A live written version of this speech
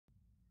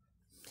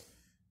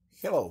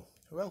Hello,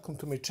 welcome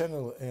to my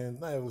channel,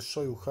 and I will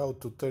show you how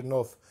to turn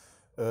off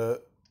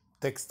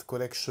text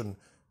correction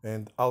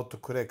and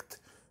autocorrect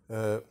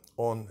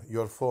on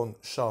your phone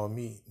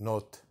Xiaomi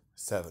Note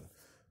 7.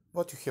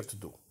 What you have to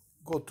do,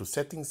 go to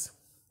settings.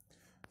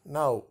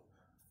 Now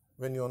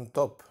when you're on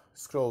top,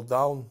 scroll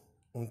down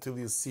until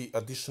you see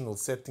additional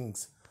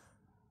settings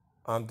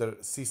under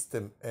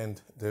system and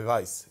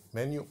device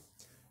menu.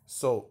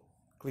 So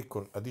click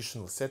on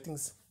additional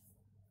settings.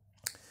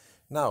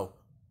 Now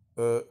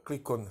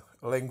click on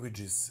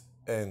languages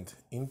and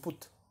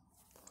input,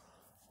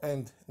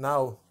 and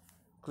now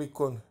click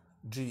on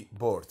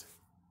Gboard.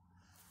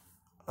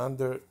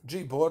 Under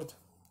Gboard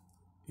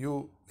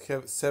you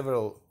have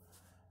several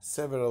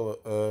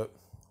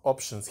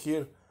options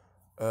here.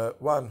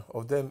 One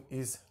of them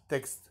is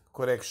text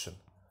correction.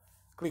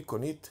 Click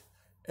on it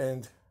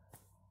and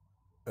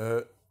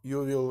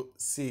you will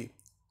see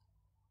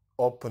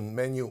open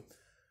menu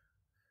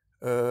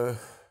where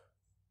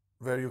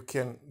you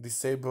can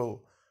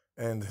disable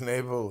and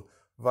enable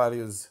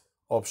various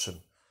options.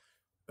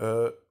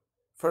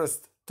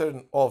 First,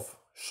 turn off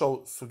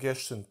show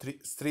suggestion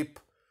strip,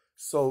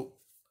 so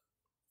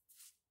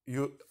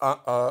you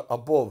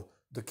above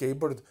the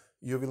keyboard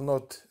you will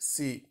not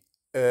see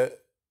a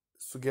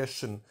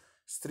suggestion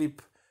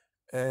strip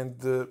and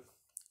the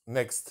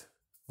next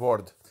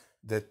word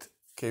that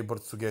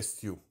keyboard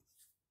suggests you.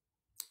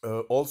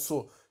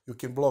 Also, you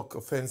can block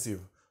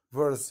offensive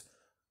words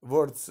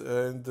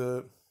and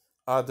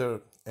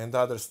other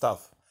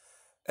stuff.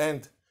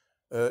 And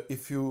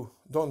if you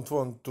don't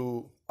want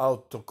to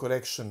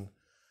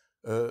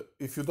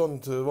if you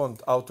don't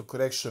want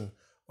autocorrection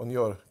on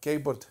your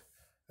keyboard,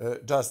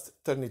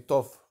 just turn it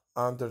off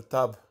under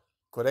tab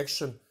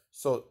correction.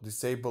 So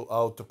disable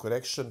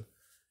autocorrection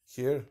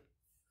here,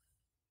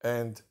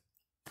 and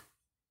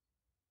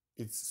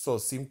it's so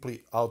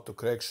simply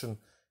autocorrection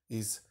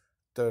is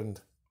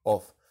turned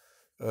off.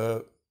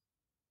 There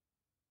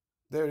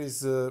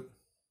is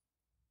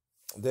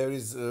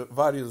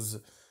various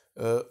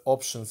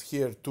options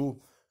here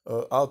too: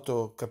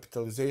 auto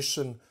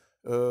capitalization,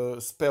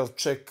 spell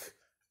check,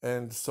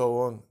 and so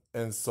on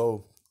and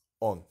so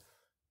on.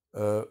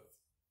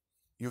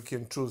 You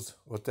can choose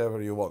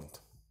whatever you want.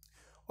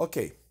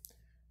 Okay,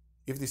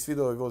 if this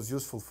video was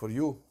useful for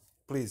you,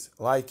 please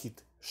like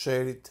it,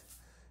 share it,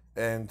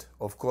 and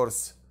of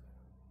course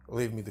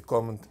leave me the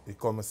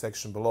comment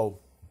section below.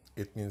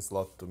 It means a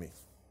lot to me.